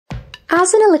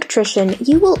As an electrician,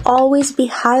 you will always be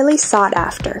highly sought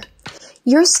after.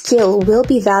 Your skill will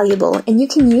be valuable, and you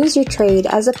can use your trade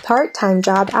as a part-time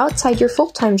job outside your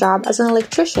full-time job as an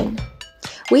electrician.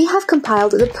 We have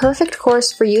compiled the perfect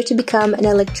course for you to become an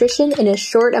electrician in a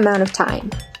short amount of time.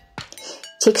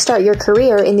 Kickstart your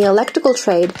career in the electrical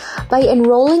trade by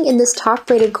enrolling in this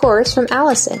top-rated course from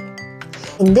Alison.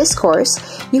 In this course,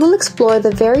 you will explore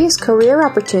the various career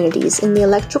opportunities in the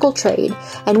electrical trade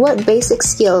and what basic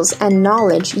skills and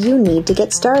knowledge you need to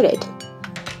get started.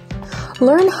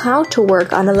 Learn how to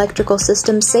work on electrical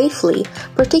systems safely,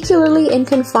 particularly in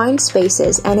confined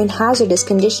spaces and in hazardous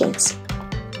conditions.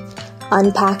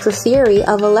 Unpack the theory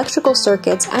of electrical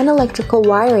circuits and electrical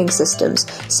wiring systems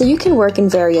so you can work in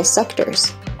various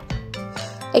sectors.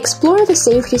 Explore the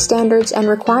safety standards and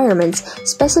requirements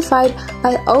specified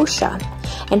by OSHA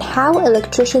and how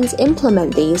electricians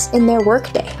implement these in their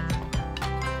workday.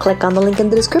 Click on the link in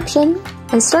the description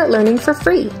and start learning for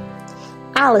free.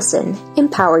 Alison,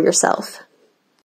 empower yourself.